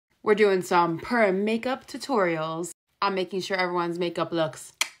We're doing some Purim makeup tutorials. I'm making sure everyone's makeup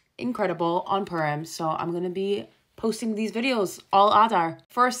looks incredible on Purim, so I'm going to be posting these videos all Adar.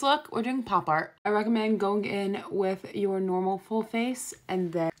 First look, we're doing pop art. I recommend going in with your normal full face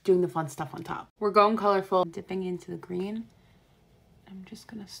and then doing the fun stuff on top. We're going colorful, dipping into the green. I'm just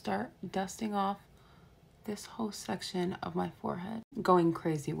going to start dusting off this whole section of my forehead. Going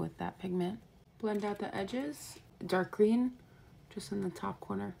crazy with that pigment. Blend out the edges, dark green, just in the top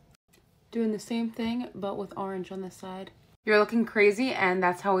corner. Doing the same thing, but with orange on the side. You're looking crazy, and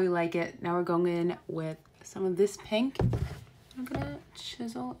that's how we like it. Now we're going in with some of this pink. I'm gonna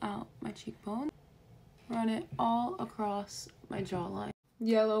chisel out my cheekbone. Run it all across my jawline.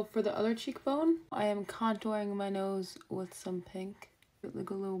 Yellow for the other cheekbone. I am contouring my nose with some pink. Put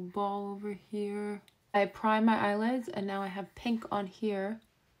like a little ball over here. I prime my eyelids, and now I have pink on here.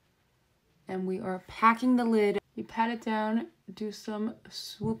 And we are packing the lid. You pat it down, do some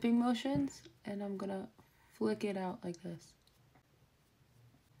swooping motions, and I'm gonna flick it out like this.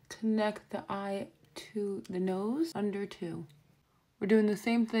 Connect the eye to the nose, under 2. We're doing the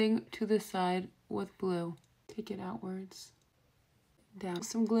same thing to this side with blue. Take it outwards. Down.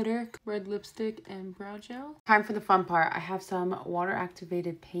 Some glitter, red lipstick, and brow gel. Time for the fun part. I have some water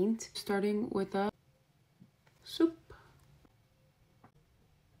activated paint, starting with a swoop.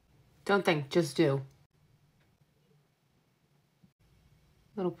 Don't think, just do.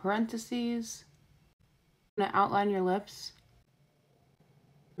 Little parentheses. I'm gonna outline your lips.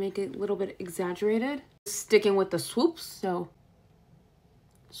 Make it a little bit exaggerated. Sticking with the swoops, so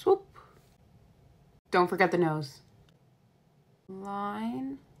swoop. Don't forget the nose.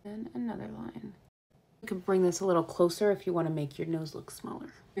 Line, and another line. You can bring this a little closer if you want to make your nose look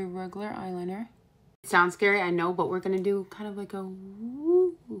smaller. Your regular eyeliner. It sounds scary, I know, but we're gonna do kind of like a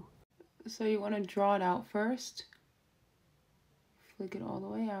woo. So you want to draw it out first. Flick it all the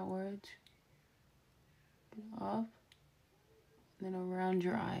way outwards. Up. And then around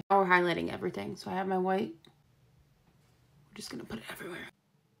your eye. Now we're highlighting everything. So I have my white. We're just going to put it everywhere.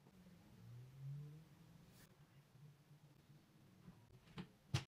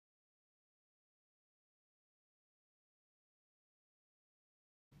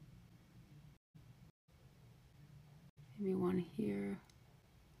 Maybe one here.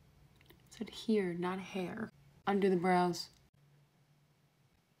 It said here, not hair. Under the brows.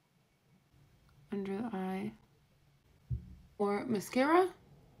 Under the eye. Or mascara.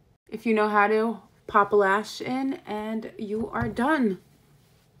 If you know how to, pop a lash in and you are done.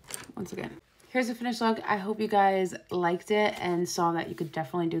 Once again, here's the finished look. I hope you guys liked it and saw that you could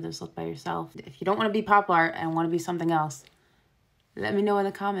definitely do this look by yourself. If you don't want to be pop art and want to be something else, let me know in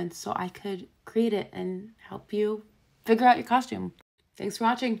the comments so I could create it and help you figure out your costume. Thanks for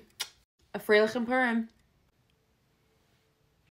watching. A Freilich and Purim.